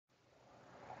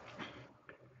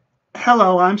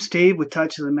Hello, I'm Steve with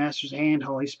Touch of the Master's Hand,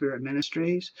 Holy Spirit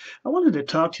Ministries. I wanted to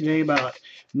talk today about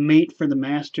meat for the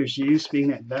Master's use, being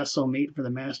that vessel meat for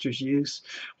the Master's use.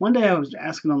 One day I was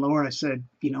asking the Lord, I said,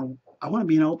 I want to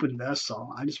be an open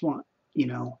vessel. I just want,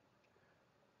 the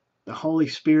Holy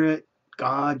Spirit,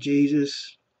 God,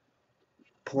 Jesus,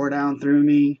 pour down through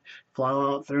me,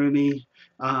 flow out through me.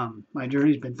 My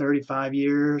journey's been 35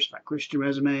 years. My Christian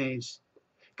resume is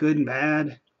good and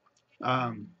bad.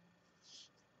 Um,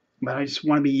 but I just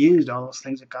want to be used, all those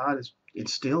things that God has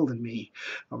instilled in me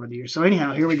over the years. So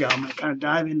anyhow, here we go. I'm going to kind of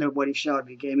dive into what he showed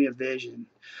me. He gave me a vision.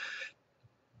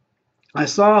 I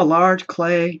saw a large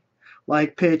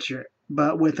clay-like pitcher,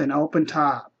 but with an open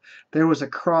top. There was a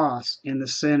cross in the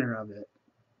center of it.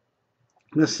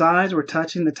 The sides were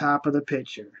touching the top of the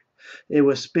pitcher. It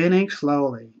was spinning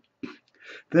slowly.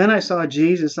 Then I saw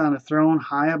Jesus on a throne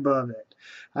high above it.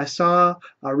 I saw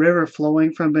a river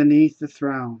flowing from beneath the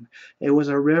throne. It was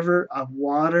a river of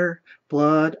water,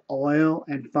 blood, oil,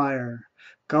 and fire.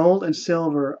 Gold and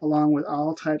silver, along with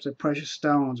all types of precious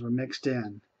stones, were mixed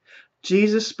in.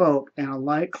 Jesus spoke, and a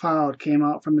light cloud came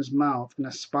out from his mouth in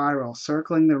a spiral,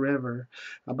 circling the river,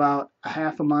 about a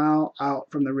half a mile out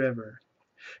from the river.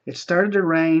 It started to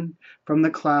rain from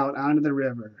the cloud onto the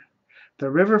river.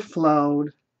 The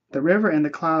river and the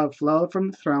cloud flowed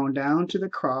from the throne down to the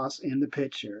cross in the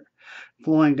pitcher,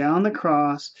 flowing down the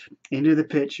cross into the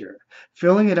pitcher,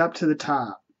 filling it up to the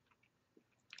top.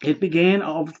 It began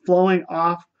flowing,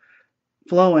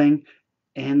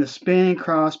 and the spinning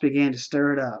cross began to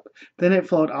stir it up. Then it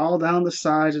flowed all down the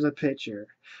sides of the pitcher.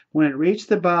 When it reached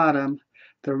the bottom,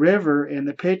 the river and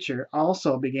the pitcher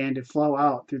also began to flow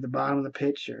out through the bottom of the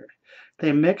pitcher.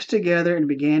 They mixed together and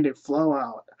began to flow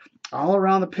out. All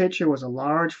around the pitcher was a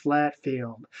large flat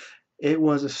field. It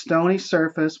was a stony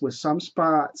surface with some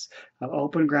spots of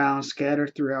open ground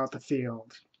scattered throughout the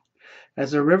field.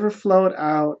 As the river flowed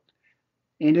out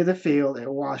into the field,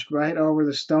 it washed right over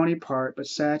the stony part but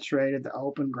saturated the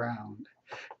open ground.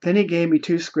 Then he gave me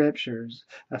two scriptures,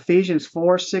 Ephesians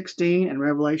 4:16 and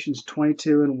Revelations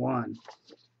 22:1.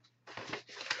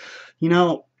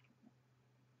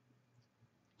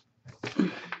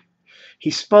 He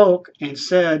spoke and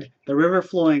said the river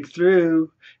flowing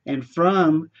through and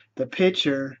from the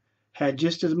pitcher had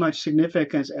just as much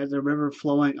significance as the river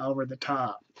flowing over the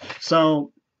top.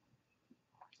 So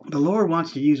the Lord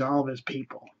wants to use all of his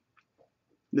people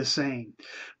the same.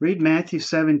 Read Matthew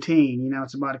 17.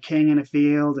 It's about a king in a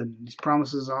field, and his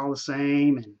promises are all the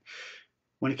same. And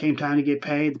when it came time to get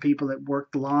paid, the people that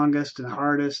worked the longest and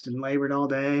hardest and labored all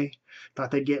day thought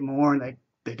they'd get more, and they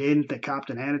didn't. They copped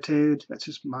an attitude. That's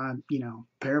just my,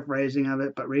 paraphrasing of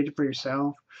it, but read it for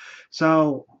yourself.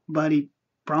 So, but he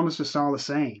promised us all the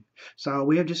same. So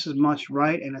we have just as much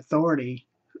right and authority,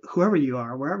 whoever you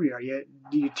are, wherever you are,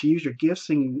 to use your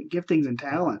giftings and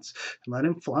talents. Let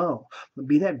him flow.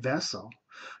 Be that vessel.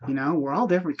 We're all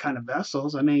different kind of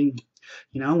vessels. I mean,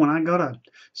 when I go to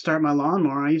start my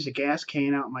lawnmower, I use a gas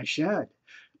can out in my shed.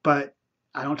 But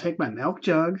I don't take my milk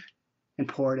jug and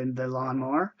pour it into the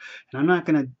lawnmower. And I'm not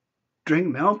going to drink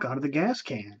milk out of the gas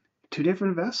can. Two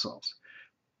different vessels.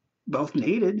 Both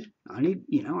needed. I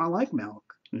like milk.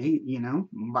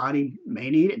 Body may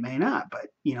need it, may not. But,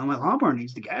 my lawnmower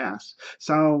needs the gas.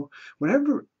 So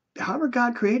however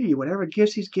God created you, whatever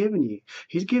gifts he's given you,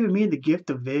 he's given me the gift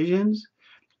of visions.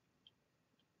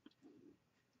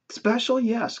 Special,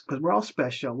 yes, because we're all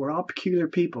special. We're all peculiar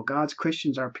people. God's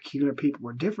Christians are peculiar people.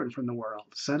 We're different from the world,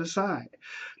 set aside.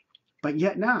 But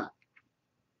yet not.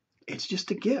 It's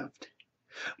just a gift.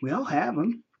 We all have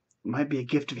them. It might be a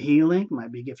gift of healing, it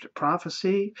might be a gift of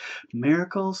prophecy,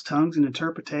 miracles, tongues and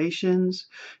interpretations,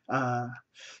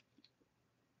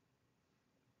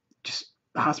 just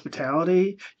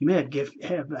hospitality. You may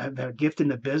have a gift in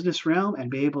the business realm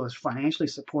and be able to financially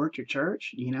support your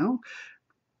church,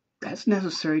 That's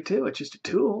necessary too. It's just a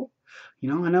tool. I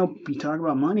know you talk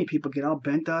about money, people get all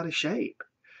bent out of shape.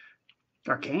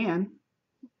 Or can.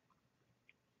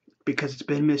 Because it's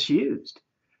been misused.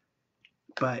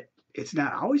 But it's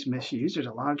not always misused. There's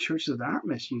a lot of churches that aren't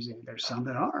misusing it. There's some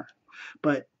that are.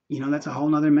 But, that's a whole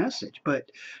nother message.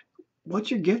 But what's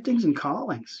your giftings and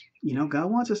callings? God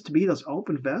wants us to be those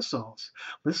open vessels,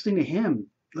 listening to him.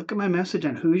 Look at my message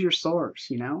on who's your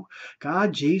source,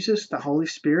 God, Jesus, the Holy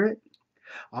Spirit,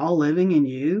 all living in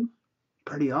you.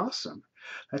 Pretty awesome.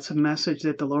 That's a message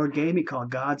that the Lord gave me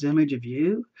called God's Image of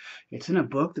You. It's in a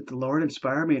book that the Lord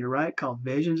inspired me to write called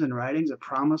Visions and Writings of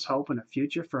Promise, Hope, and a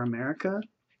Future for America.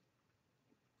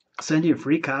 I'll send you a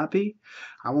free copy.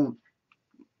 I won't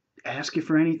ask you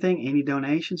for anything, any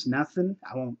donations, nothing.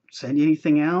 I won't send you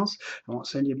anything else. I won't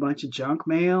send you a bunch of junk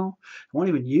mail. I won't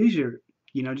even use your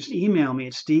just email me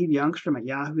at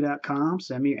steveyoungstrom@yahoo.com.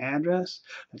 Send me your address.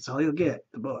 That's all you'll get,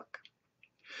 the book.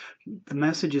 The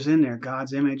message is in there,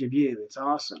 God's image of you. It's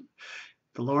awesome.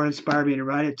 The Lord inspired me to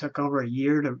write it. It took over a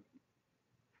year to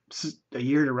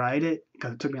write it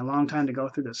because it took me a long time to go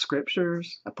through the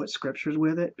scriptures. I put scriptures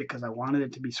with it because I wanted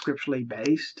it to be scripturally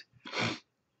based.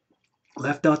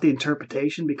 Left out the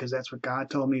interpretation because that's what God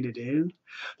told me to do.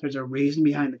 There's a reason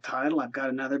behind the title. I've got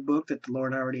another book that the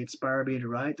Lord already inspired me to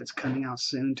write that's coming out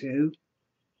soon too.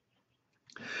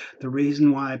 The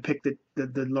reason why I picked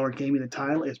the Lord gave me the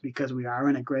title is because we are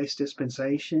in a grace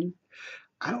dispensation.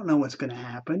 I don't know what's going to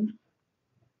happen.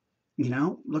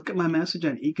 Look at my message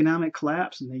on economic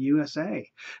collapse in the USA.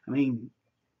 I mean,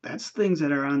 that's things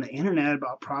that are on the internet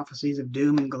about prophecies of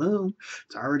doom and gloom.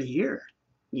 It's already here,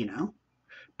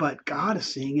 But God is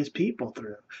seeing his people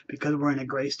through because we're in a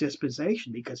grace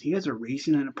dispensation, because he has a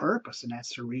reason and a purpose, and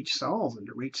that's to reach souls and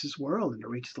to reach this world and to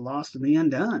reach the lost and the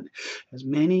undone. As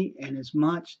many and as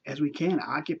much as we can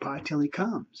occupy till he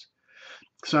comes.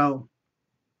 So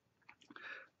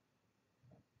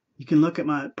you can look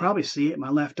at probably see it in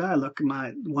my left eye. Look at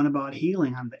my one about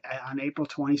healing on April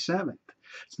 27th.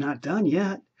 It's not done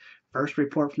yet. First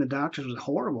report from the doctors was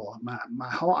horrible.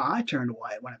 My whole eye turned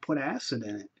white when I put acid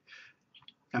in it.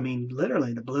 I mean,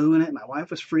 literally, the blue in it. My wife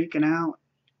was freaking out.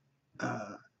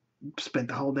 Spent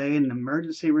the whole day in the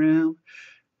emergency room.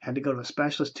 Had to go to a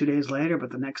specialist 2 days later,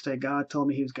 but the next day God told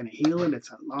me he was going to heal it.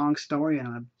 It's a long story, and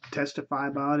I'll testify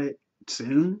about it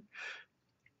soon.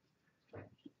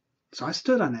 So I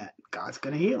stood on that. God's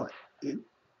going to heal it.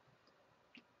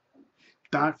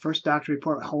 First doctor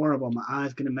report, horrible. My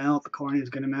eye's going to melt. The cornea's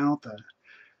going to melt.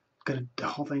 The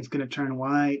whole thing's going to turn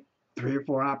white. 3 or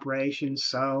 4 operations.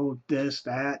 So this,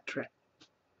 that,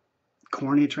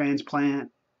 cornea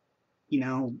transplant.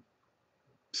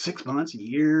 6 months, a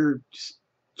year, just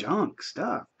junk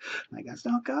stuff. Like, that's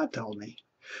not what God told me.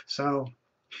 So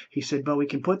he said, but we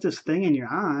can put this thing in your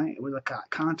eye with a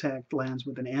contact lens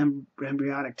with an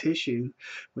embryonic tissue,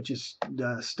 which is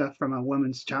the stuff from a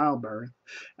woman's childbirth.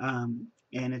 And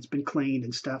it's been cleaned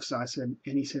and stuff. So I said,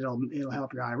 and he said, it'll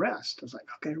help your eye rest. I was like,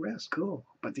 okay, rest, cool.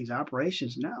 But these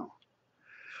operations, no.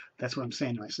 That's what I'm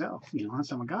saying to myself.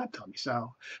 That's not what God told me.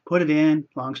 So put it in.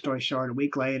 Long story short, a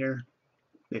week later,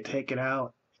 they take it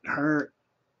out. It hurt.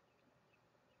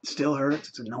 It still hurts.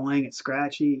 It's annoying. It's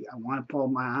scratchy. I want to pull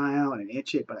my eye out and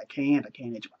itch it, but I can't. I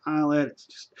can't itch my eyelid. It's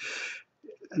just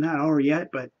not over yet.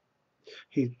 But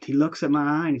he looks at my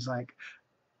eye and he's like,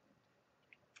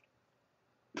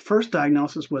 the first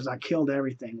diagnosis was I killed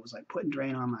everything. It was like putting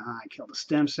drain on my eye. I killed the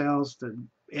stem cells, the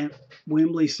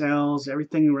Wembley cells,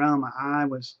 everything around my eye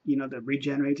was, that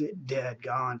regenerates it, dead,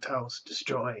 gone, toast,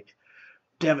 destroyed,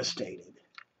 devastated.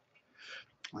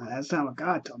 Well, that's not what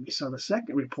God told me. So the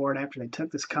second report after they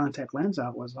took this contact lens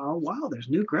out was, oh, wow, there's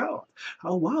new growth.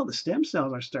 Oh, wow, the stem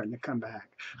cells are starting to come back.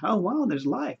 Oh, wow, there's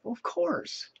life. Well, of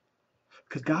course,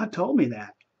 because God told me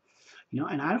that.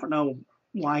 And I don't know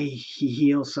why he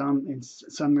heals some in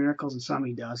some miracles and some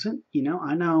he doesn't.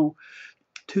 I know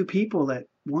 2 people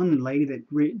one lady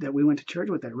that we went to church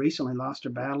with that recently lost her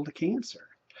battle to cancer.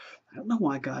 I don't know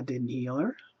why God didn't heal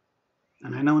her.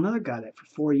 And I know another guy that for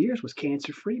 4 years was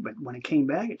cancer free, but when it came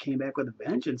back with a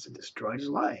vengeance and destroyed his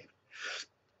life.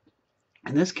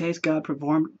 In this case, God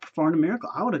performed a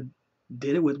miracle. I would have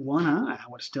did it with one eye. I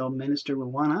would have still ministered with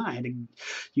one eye. I had to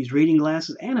use reading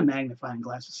glasses and a magnifying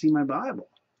glass to see my Bible.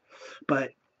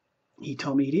 But he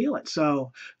told me he'd heal it.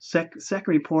 So second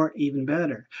report, even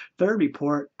better. Third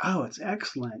report, oh, it's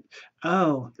excellent.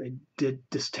 Oh, they did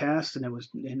this test and it was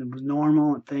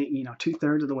normal and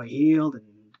 2/3 of the way healed. And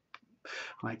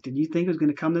like, did you think it was going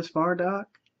to come this far, Doc?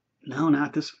 No,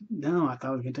 not this. No, I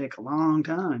thought it was going to take a long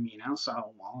time.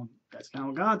 So well, that's not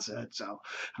what God said. So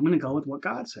I'm going to go with what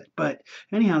God said. But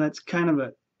anyhow, that's kind of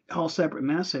a whole separate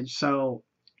message. So,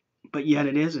 but yet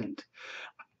it isn't.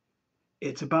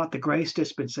 It's about the grace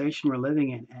dispensation we're living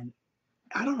in. And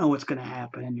I don't know what's going to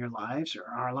happen in your lives or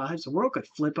our lives. The world could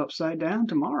flip upside down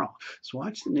tomorrow. So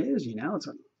watch the news, it's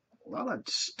a lot of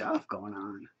stuff going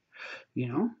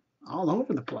on, all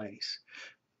over the place.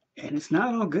 And it's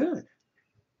not all good.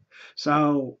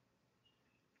 So,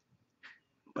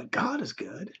 but God is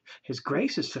good. His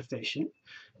grace is sufficient.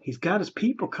 He's got his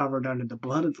people covered under the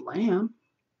blood of the Lamb.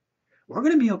 We're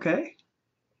going to be okay.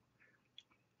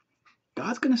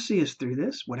 God's going to see us through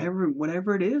this,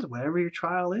 whatever it is, whatever your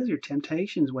trial is, your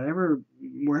temptations, wherever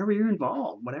you're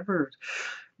involved, whatever,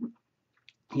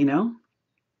 you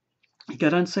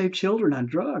got unsaved children on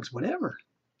drugs, whatever.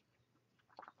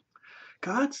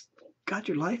 God's got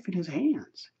your life in his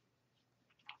hands.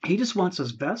 He just wants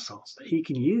us vessels that he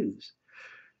can use.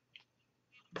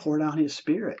 pour down his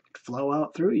spirit, flow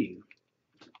out through you,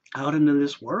 out into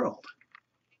this world,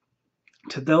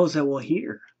 to those that will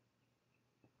hear.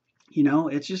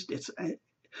 It's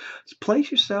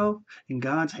place yourself in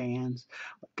God's hands.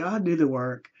 Let God do the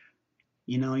work.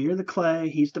 You're the clay,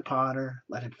 he's the potter.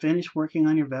 Let him finish working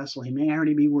on your vessel. He may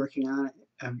already be working on it.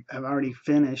 I've already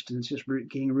finished, and it's just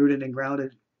getting rooted and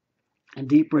grounded and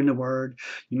deeper in the Word.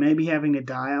 You may be having to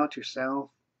die out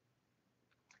yourself.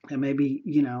 And maybe,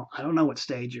 I don't know what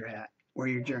stage you're at, where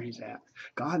your journey's at.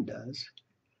 God does.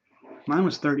 Mine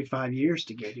was 35 years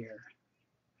to get here.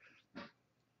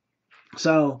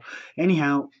 So,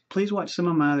 anyhow, please watch some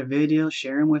of my other videos,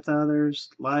 share them with others,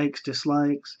 likes,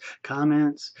 dislikes,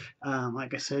 comments.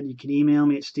 Like I said, you can email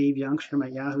me at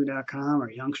steveyoungstrom@yahoo.com or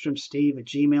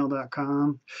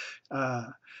youngstromsteve@gmail.com.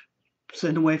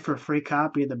 Send away for a free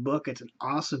copy of the book. It's an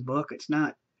awesome book. It's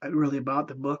not really about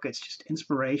the book. It's just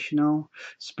inspirational,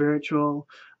 spiritual,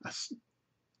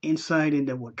 insight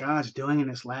into what God's doing in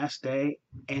this last day,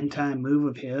 end time move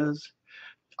of his.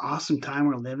 Awesome time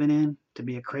we're living in to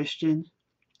be a Christian.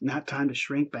 Not time to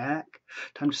shrink back.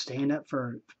 Time to stand up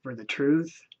for the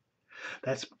truth.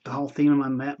 That's the whole theme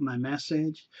of my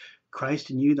message.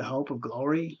 Christ in you, the hope of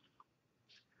glory.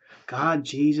 God,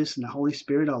 Jesus, and the Holy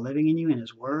Spirit all living in you in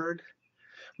his word.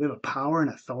 We have a power and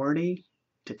authority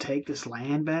to take this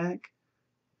land back,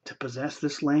 to possess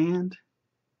this land.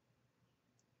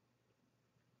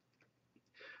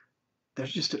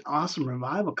 There's just an awesome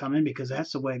revival coming because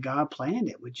that's the way God planned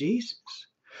it with Jesus.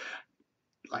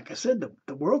 Like I said,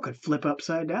 the world could flip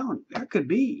upside down. There could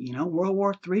be, World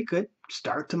War III could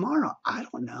start tomorrow. I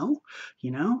don't know.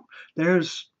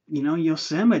 There's,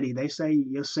 Yosemite. They say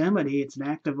Yosemite, it's an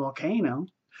active volcano.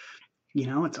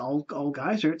 It's all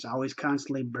geyser. It's always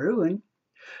constantly brewing.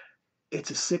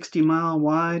 It's a 60-mile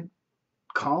wide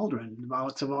cauldron. Well,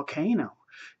 it's a volcano.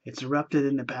 It's erupted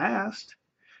in the past.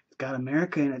 Got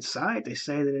America in its sight. They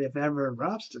say that if it ever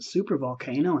erupts, it's a super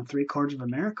volcano, and 3/4 of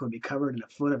America would be covered in a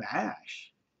foot of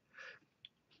ash.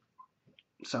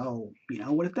 So,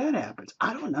 what if that happens?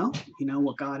 I don't know.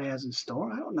 What God has in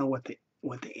store. I don't know what the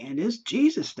end is.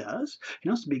 Jesus does.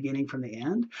 It's the beginning from the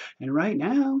end. And right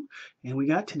now, and we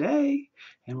got today,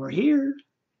 and we're here.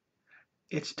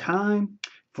 It's time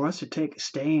for us to take a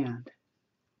stand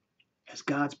as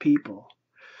God's people,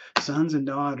 sons and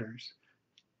daughters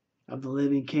of the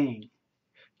living King,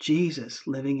 Jesus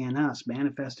living in us,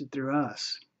 manifested through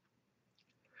us.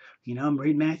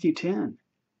 Read Matthew 10.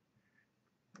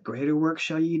 Greater work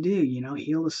shall ye do,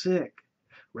 heal the sick,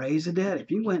 raise the dead.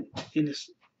 If you went into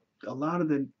a lot of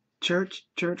the church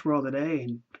world today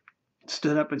and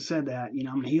stood up and said that, I'm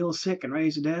going to heal the sick and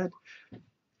raise the dead,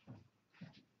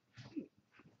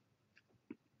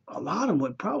 a lot of them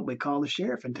would probably call the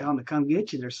sheriff and tell him to come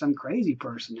get you. There's some crazy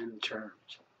person in the church.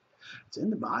 It's in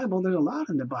the Bible. There's a lot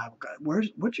in the Bible.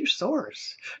 What's your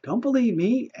source? Don't believe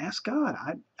me. Ask God.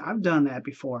 I've done that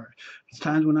before. It's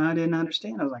times when I didn't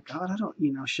understand. I was like, God, I don't,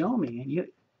 show me.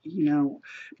 And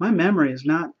my memory is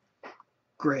not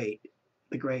the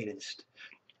greatest.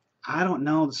 I don't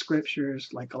know the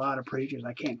scriptures like a lot of preachers.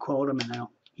 I can't quote them, and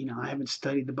I haven't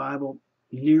studied the Bible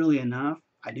nearly enough.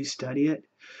 I do study it.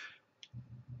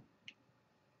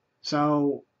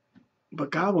 So,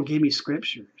 but God will give me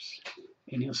scriptures.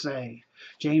 And he'll say,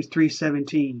 James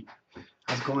 3:17.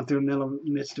 I was going through the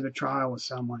midst of a trial with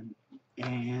someone,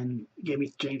 and gave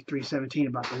me James 3:17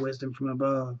 about the wisdom from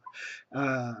above.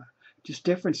 Just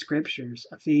different scriptures.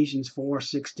 Ephesians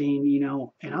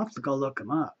 4:16. And I'll have to go look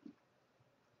them up.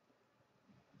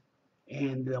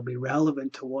 And they'll be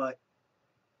relevant to what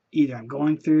either I'm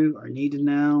going through or need to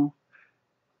know,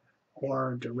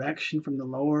 or direction from the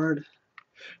Lord.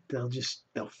 They'll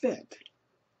fit.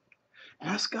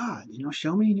 Ask God,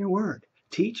 show me in your word.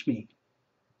 Teach me.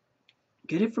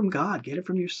 Get it from God. Get it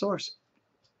from your source.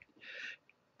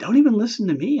 Don't even listen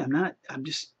to me. I'm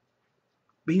just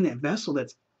being that vessel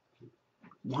that's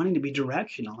wanting to be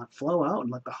directional and flow out and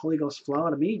let the Holy Ghost flow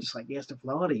out of me just like he has to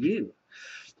flow out of you.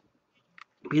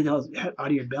 Out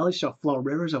of your belly shall flow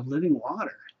rivers of living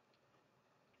water.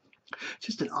 It's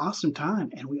just an awesome time,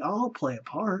 and we all play a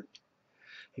part.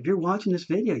 If you're watching this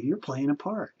video, you're playing a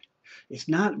part. It's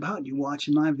not about you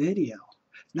watching my video.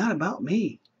 It's not about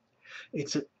me.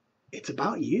 It's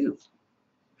about you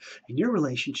and your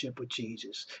relationship with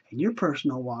Jesus and your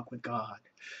personal walk with God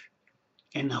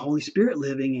and the Holy Spirit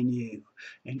living in you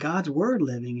and God's Word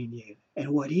living in you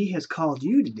and what He has called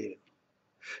you to do,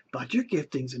 about your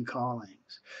giftings and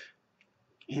callings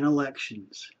and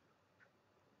elections.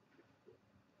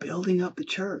 Building up the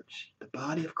church, the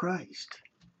body of Christ.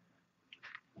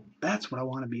 That's what I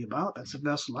want to be about. That's the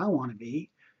vessel I want to be,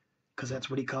 because that's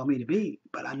what He called me to be.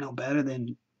 But I'm no better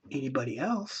than anybody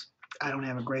else. I don't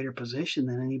have a greater position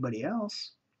than anybody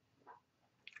else.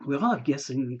 We all have gifts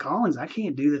and callings. I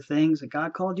can't do the things that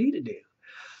God called you to do.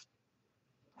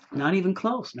 Not even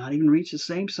close, not even reach the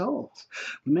same souls.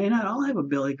 We may not all have a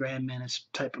Billy Graham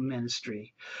type of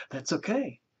ministry. That's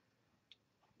okay.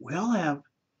 We all have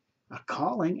a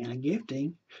calling and a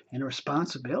gifting and a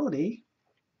responsibility.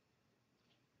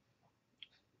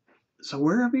 So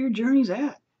wherever your journey's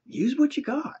at, use what you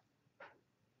got.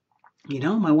 You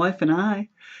know, my wife and I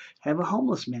have a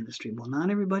homeless ministry. Well, not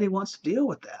everybody wants to deal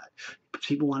with that.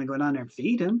 People want to go down there and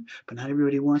feed them, but not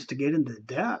everybody wants to get into the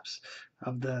depths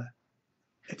of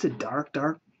it's a dark,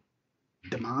 dark,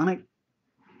 demonic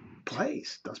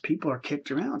place. Those people are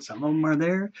kicked around. Some of them are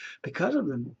there because of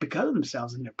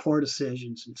themselves and their poor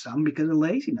decisions, and some because of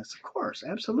laziness, of course,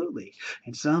 absolutely,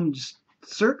 and some just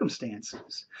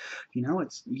circumstances. You know,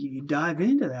 you dive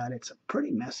into that, it's a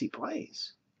pretty messy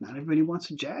place. Not everybody wants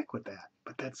to jack with that,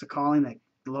 but that's the calling that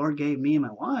the Lord gave me and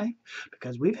my wife,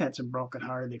 because we've had some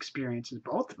broken-hearted experiences,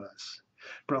 both of us.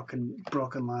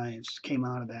 Broken lives came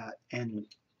out of that, and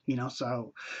you know,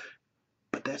 so,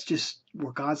 but that's just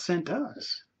where God sent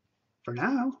us for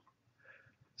now.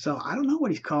 So I don't know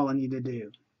what He's calling you to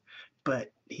do,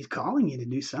 but He's calling you to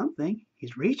do something.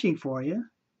 He's reaching for you.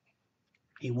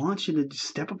 He wants you to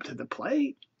step up to the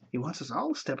plate. He wants us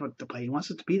all to step up to the plate. He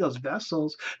wants us to be those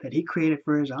vessels that He created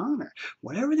for His honor,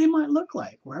 whatever they might look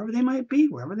like, wherever they might be,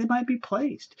 wherever they might be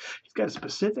placed. He's got a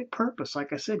specific purpose.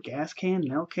 Like I said, gas cans,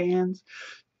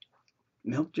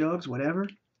 milk jugs, whatever,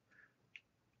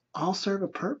 all serve a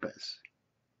purpose.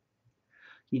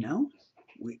 You know,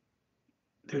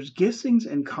 there's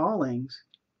giftings and callings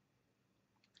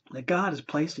that God has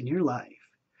placed in your life,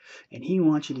 and He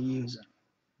wants you to use them.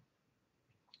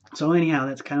 So anyhow,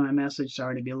 that's kind of my message.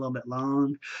 Sorry to be a little bit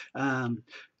long.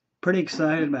 Pretty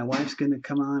excited. My wife's going to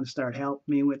come on and start helping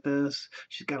me with this.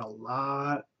 She's got a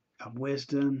lot of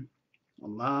wisdom, a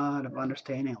lot of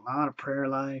understanding, a lot of prayer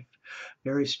life,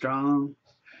 very strong.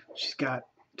 She's got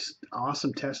just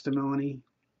awesome testimony.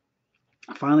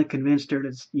 I finally convinced her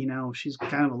to, you know, she's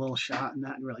kind of a little shy,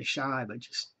 not really shy, but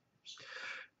just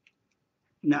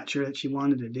not sure that she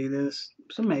wanted to do this.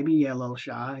 So maybe, yeah, a little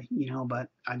shy, you know, but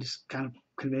I just kind of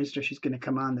convinced her she's going to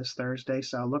come on this Thursday.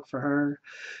 So look for her.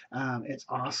 It's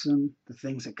awesome, the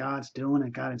things that God's doing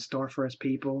and got in store for His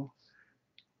people.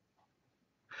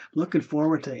 Looking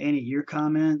forward to any of your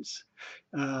comments.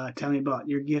 Tell me about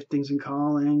your giftings and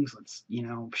callings. Let's, you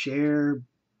know, share,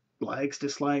 likes,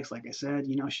 dislikes. Like I said,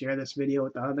 you know, share this video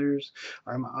with others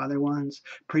or my other ones.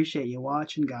 Appreciate you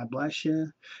watching. God bless you.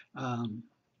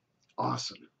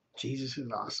 Awesome. Jesus is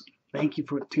awesome. Thank you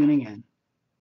for tuning in.